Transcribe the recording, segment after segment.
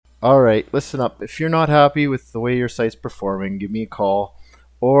All right, listen up. If you're not happy with the way your site's performing, give me a call,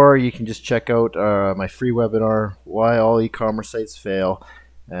 or you can just check out my free webinar, Why All E-Commerce Sites Fail.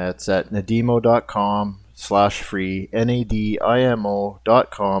 It's at nadimo.com/free,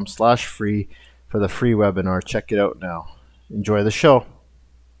 nadimo.com/free for the free webinar. Check it out now. Enjoy the show.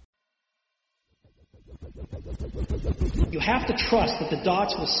 You have to trust that the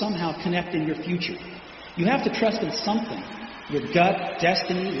dots will somehow connect in your future. You have to trust in something. Your gut,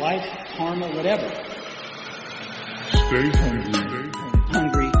 destiny, life, karma, whatever. Stay hungry.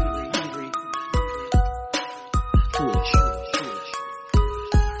 Hungry. Foolish.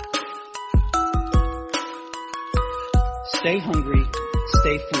 Stay hungry.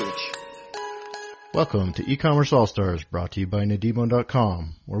 Stay foolish. Welcome to E-Commerce All-Stars, brought to you by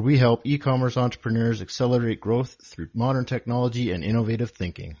nadimo.com, where we help e-commerce entrepreneurs accelerate growth through modern technology and innovative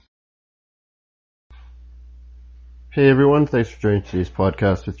thinking. Hey everyone, thanks for joining today's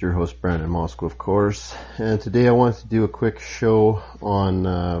podcast with your host Brandon Moscow, of course. And today I wanted to do a quick show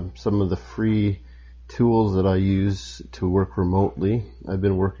on some of the free tools that I use to work remotely. I've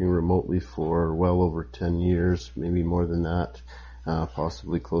been working remotely for well over 10 years, maybe more than that,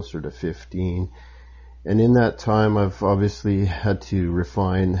 possibly closer to 15. And in that time I've obviously had to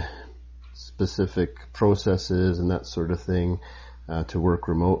refine specific processes and that sort of thing to work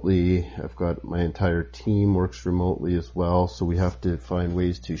remotely. I've got my entire team works remotely as well, so we have to find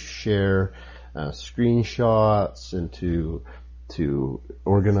ways to share screenshots and to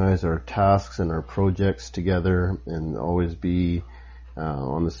organize our tasks and our projects together and always be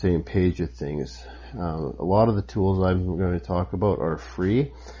on the same page of things. A lot of the tools I'm going to talk about are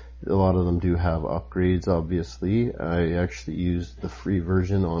free. A lot of them do have upgrades, obviously. I actually use the free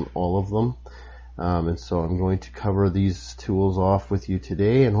version on all of them. And so I'm going to cover these tools off with you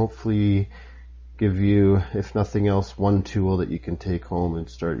today and hopefully give you, if nothing else, one tool that you can take home and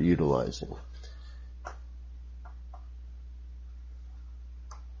start utilizing.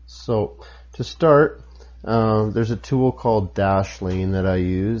 So to start, there's a tool called Dashlane that I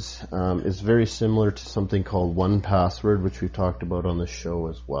use. It's very similar to something called 1Password, which we've talked about on the show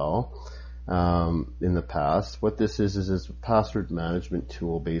as well in the past. What this is a password management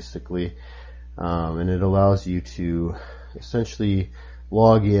tool, basically. And it allows you to essentially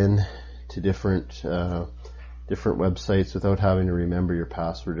log in to different websites without having to remember your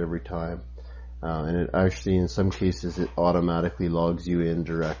password every time. And it actually, in some cases, it automatically logs you in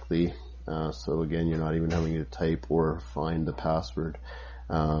directly. So again, you're not even having to type or find the password.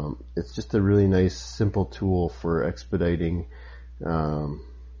 It's just a really nice, simple tool for expediting all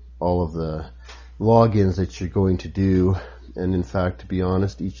of the logins that you're going to do. And in fact, to be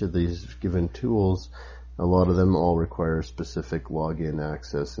honest, each of these given tools, a lot of them all require specific login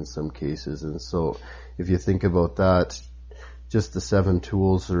access in some cases. And so if you think about that, just the 7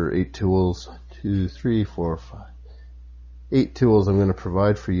 tools or 8 tools, 8 tools I'm going to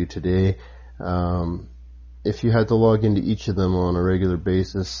provide for you today. If you had to log into each of them on a regular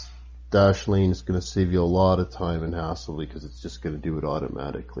basis, Dashlane is going to save you a lot of time and hassle because it's just going to do it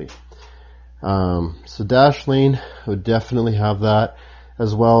automatically. So Dashlane would definitely have that,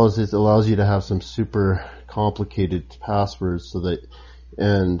 as well as it allows you to have some super complicated passwords so that,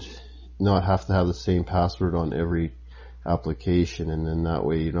 and not have to have the same password on every application, and then that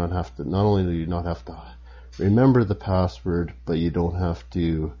way you don't have to, not only do you not have to remember the password, but you don't have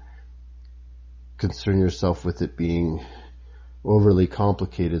to concern yourself with it being overly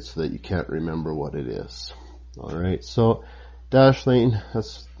complicated so that you can't remember what it is. Alright, so Dashlane,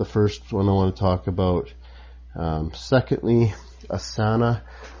 that's the first one I want to talk about. Secondly, Asana.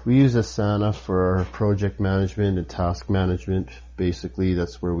 We use Asana for our project management and task management. Basically,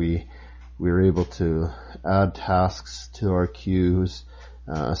 that's where we're able to add tasks to our queues,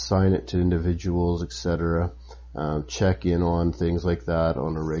 assign it to individuals, etc. Check in on things like that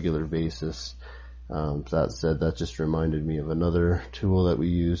on a regular basis. That said, that just reminded me of another tool that we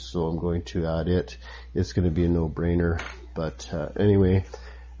use, so I'm going to add it. It's going to be a no-brainer. But anyway,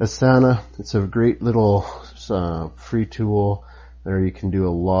 Asana, it's a great little free tool. There you can do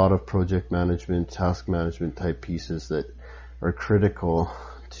a lot of project management, task management type pieces that are critical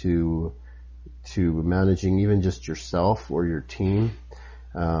to managing even just yourself or your team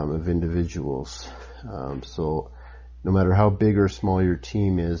of individuals. So no matter how big or small your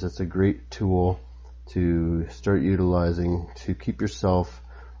team is, it's a great tool to start utilizing to keep yourself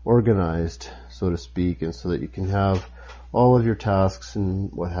organized, so to speak, and so that you can have all of your tasks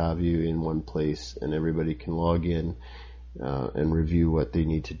and what have you in one place, and everybody can log in and review what they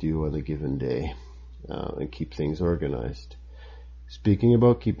need to do on a given day and keep things organized. Speaking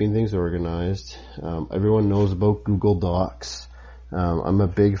about keeping things organized, everyone knows about Google Docs. I'm a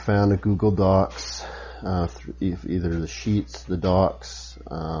big fan of Google Docs, either the Sheets, the Docs,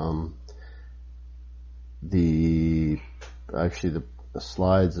 the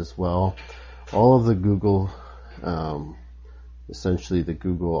slides as well. All of the Google, essentially the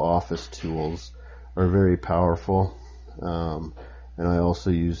Google Office tools are very powerful. And I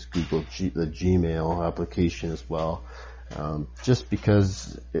also use the Gmail application as well. Just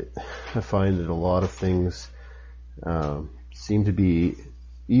because I find that a lot of things seem to be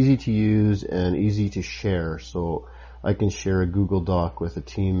easy to use and easy to share. So I can share a Google Doc with a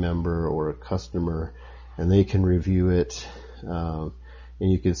team member or a customer, and they can review it, and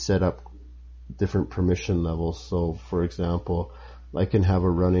you can set up different permission levels. So for example, I can have a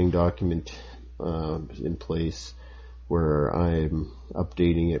running document in place where I'm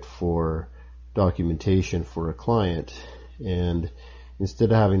updating it for documentation for a client, and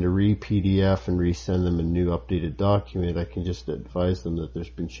instead of having to re-PDF and resend them a new updated document, I can just advise them that there's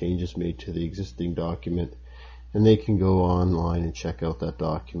been changes made to the existing document, and they can go online and check out that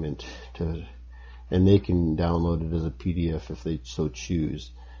document, and they can download it as a PDF if they so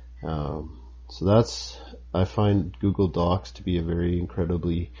choose. So I find Google Docs to be a very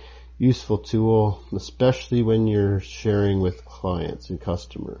incredibly useful tool, especially when you're sharing with clients and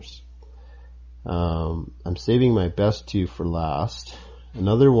customers. I'm saving my best two for last.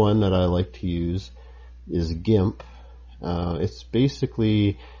 Another one that I like to use is GIMP. It's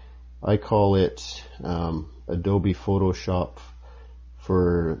basically, I call it Adobe Photoshop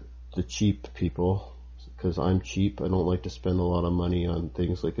for the cheap people, because I'm cheap. I don't like to spend a lot of money on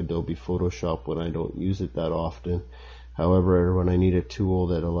things like Adobe Photoshop when I don't use it that often. However, when I need a tool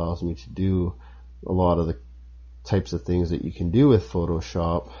that allows me to do a lot of the types of things that you can do with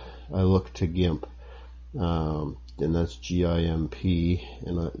Photoshop, I look to GIMP, and that's GIMP,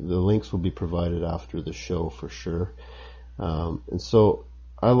 and the links will be provided after the show for sure. And so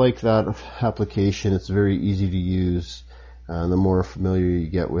I like that application. It's very easy to use, and the more familiar you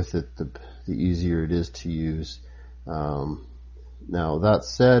get with it, the easier it is to use. Now that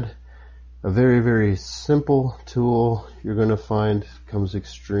said, a very, very simple tool you're going to find becomes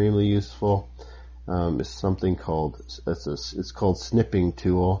extremely useful is something it's called Snipping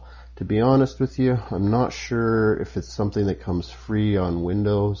Tool. To be honest with you, I'm not sure if it's something that comes free on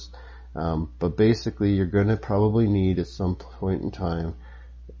Windows, but basically you're going to probably need at some point in time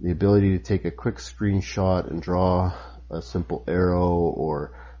the ability to take a quick screenshot and draw a simple arrow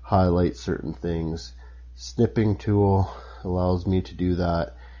or highlight certain things. Snipping Tool allows me to do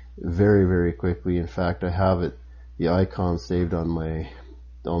that very, very quickly. In fact, I have the icon saved on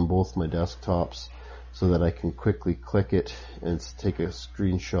both my desktops so that I can quickly click it and take a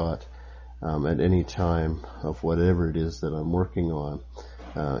screenshot at any time of whatever it is that I'm working on,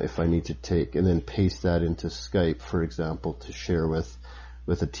 if I need to take, and then paste that into Skype, for example, to share with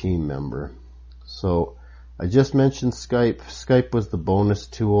a team member. So I just mentioned Skype. Skype was the bonus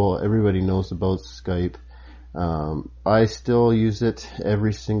tool. Everybody knows about Skype. I still use it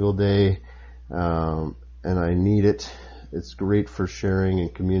every single day, and I need it. It's great for sharing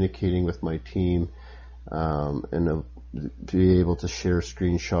and communicating with my team, and be able to share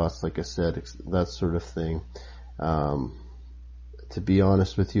screenshots, like I said, that sort of thing. To be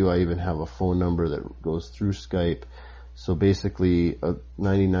honest with you, I even have a phone number that goes through Skype. So basically,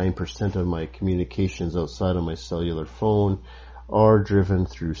 99% of my communications outside of my cellular phone are driven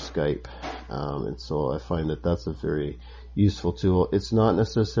through Skype. And so I find that that's a very useful tool. It's not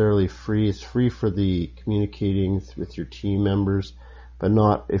necessarily free. It's free for the communicating with your team members, but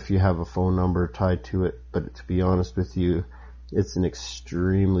not if you have a phone number tied to it. But to be honest with you, it's an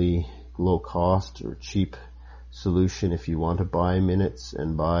extremely low cost or cheap solution if you want to buy minutes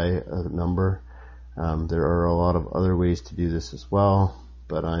and buy a number. There are a lot of other ways to do this as well,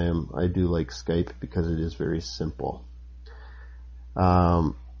 but I do like Skype because it is very simple.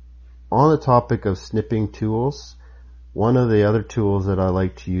 On the topic of snipping tools, one of the other tools that I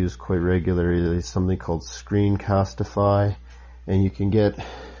like to use quite regularly is something called Screencastify, and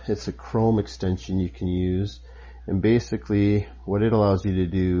it's a Chrome extension you can use, and basically what it allows you to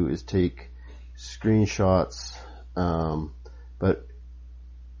do is take screenshots, but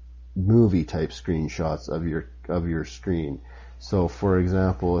movie type screenshots of your screen. So for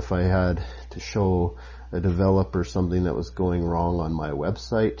example, if I had to show a developer something that was going wrong on my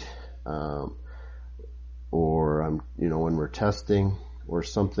website, or when we're testing or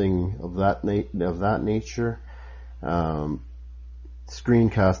something of that nature,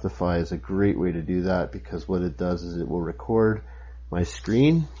 Screencastify is a great way to do that, because what it does is it will record my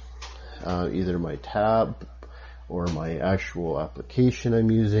screen, either my tab or my actual application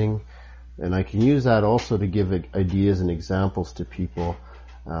I'm using, And I can use that also to give ideas and examples to people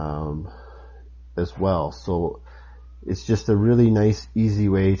as well. So it's just a really nice, easy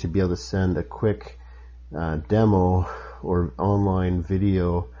way to be able to send a quick demo or online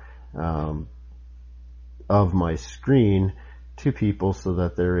video of my screen to people so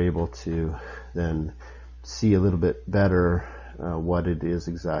that they're able to then see a little bit better what it is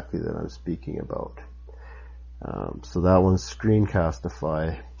exactly that I'm speaking about. So that one's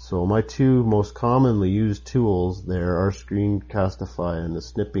Screencastify. So my two most commonly used tools there are Screencastify and the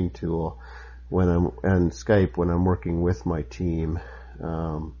snipping tool and Skype when I'm working with my team.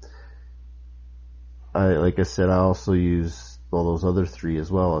 Like I said, I also use all those other three as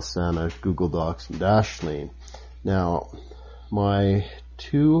well, Asana, Google Docs, and Dashlane. Now, my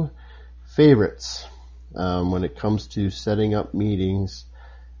two favorites when it comes to setting up meetings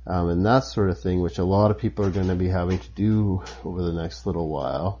and that sort of thing, which a lot of people are going to be having to do over the next little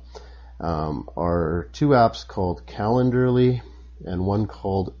while, are two apps called Calendarly and one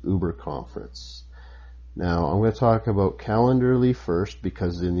called UberConference. Now, I'm going to talk about Calendarly first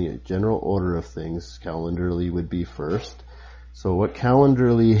because in the general order of things, Calendarly would be first. So what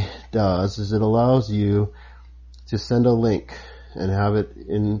Calendarly does is it allows you to send a link and have it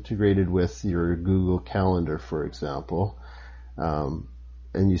integrated with your Google Calendar, for example.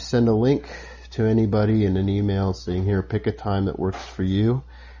 And you send a link to anybody in an email saying, here, pick a time that works for you.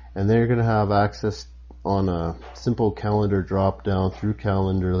 And they're going to have access on a simple calendar drop down through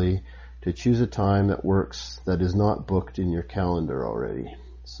Calendarly to choose a time that works that is not booked in your calendar already.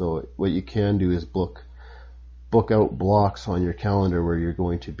 So what you can do is book out blocks on your calendar where you're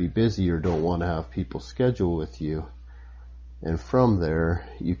going to be busy or don't want to have people schedule with you. And from there,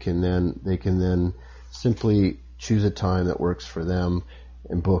 they can then simply choose a time that works for them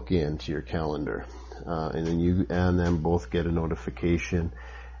and book into your calendar. And then you and them both get a notification.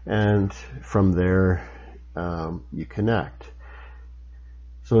 And from there, you connect.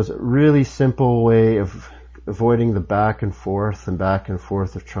 So it's a really simple way of avoiding the back and forth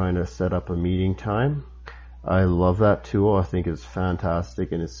of trying to set up a meeting time. I love that tool. I think it's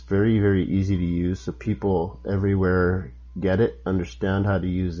fantastic, and it's very, very easy to use. So people everywhere get it, understand how to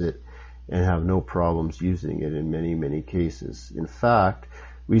use it, and have no problems using it in many, many cases. In fact,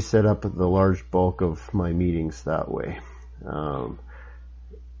 we set up the large bulk of my meetings that way.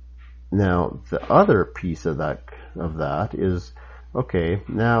 Now, the other piece of that is, okay,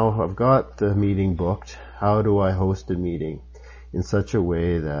 now I've got the meeting booked. How do I host a meeting in such a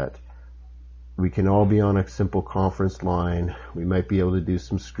way that we can all be on a simple conference line? We might be able to do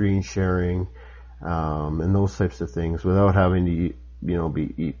some screen sharing and those types of things without having to,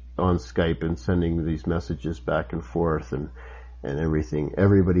 be on Skype and sending these messages back and forth and everything.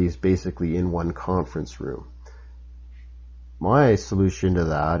 Everybody's basically in one conference room. My solution to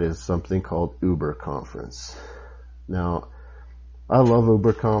that is something called UberConference. Now, I love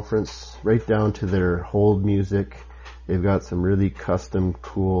UberConference right down to their hold music. They've got some really custom,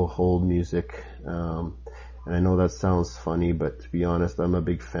 cool hold music. And I know that sounds funny, but to be honest, I'm a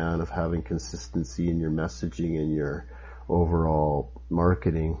big fan of having consistency in your messaging and your overall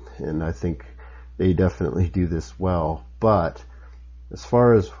marketing. And I think they definitely do this well. But as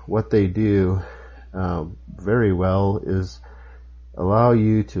far as what they do very well is allow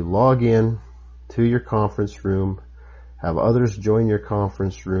you to log in to your conference room, have others join your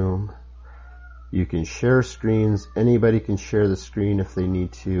conference room. You can share screens. Anybody can share the screen if they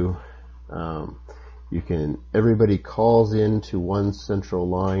need to. Everybody calls into one central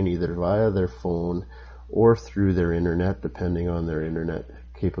line either via their phone or through their internet, depending on their internet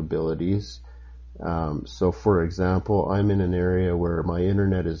capabilities. So for example, I'm in an area where my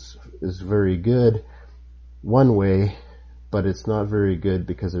internet is very good one way, but it's not very good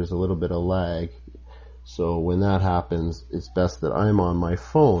because there's a little bit of lag. So when that happens, it's best that I'm on my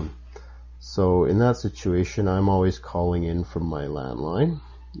phone. So in that situation, I'm always calling in from my landline.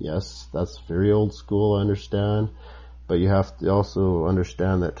 Yes, that's very old school, I understand. But you have to also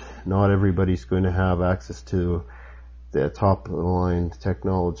understand that not everybody's going to have access to the top of the line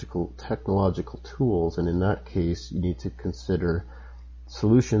technological tools. And in that case, you need to consider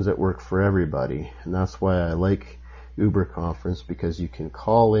solutions that work for everybody. And that's why I like UberConference, because you can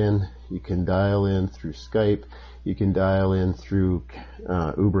call in, you can dial in through Skype, you can dial in through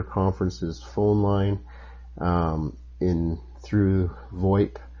UberConference's phone line, through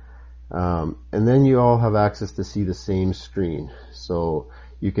VoIP, and then you all have access to see the same screen. So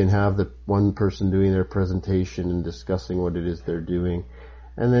you can have the one person doing their presentation and discussing what it is they're doing,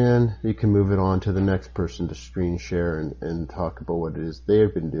 and then you can move it on to the next person to screen share and talk about what it is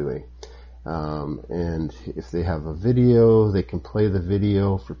they've been doing. And if they have a video, they can play the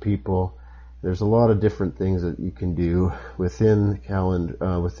video for people. There's a lot of different things that you can do within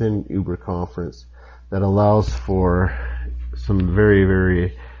within Uber Conference that allows for some very,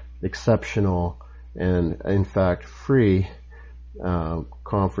 very exceptional and, in fact, free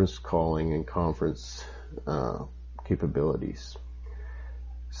conference calling and conference capabilities.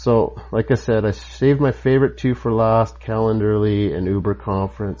 So, like I said, I saved my favorite two for last, Calendly and Uber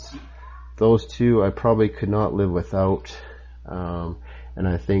Conference. Those two I probably could not live without. And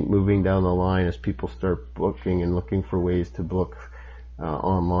I think moving down the line, as people start booking and looking for ways to book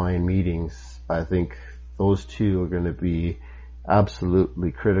online meetings, I think those two are going to be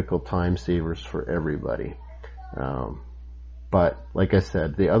absolutely critical time savers for everybody. But like I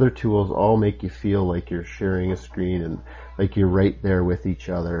said, the other tools all make you feel like you're sharing a screen and like you're right there with each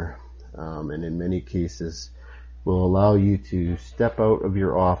other. And in many cases will allow you to step out of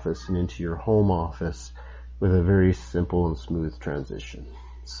your office and into your home office with a very simple and smooth transition.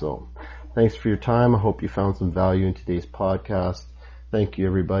 So thanks for your time. I hope you found some value in today's podcast. Thank you,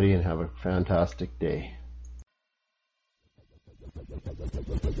 everybody, and have a fantastic day.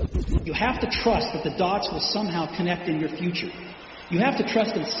 You have to trust that the dots will somehow connect in your future. You have to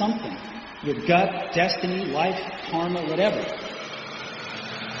trust in something. Your gut, destiny, life, karma, whatever.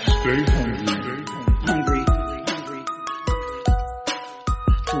 Stay hungry. Hungry.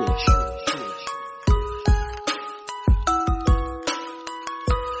 Foolish.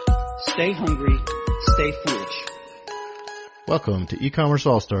 Stay hungry. Stay foolish. Welcome to E-Commerce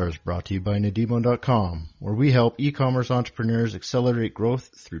All-Stars, brought to you by Nadimo.com, where we help e-commerce entrepreneurs accelerate growth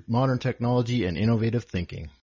through modern technology and innovative thinking.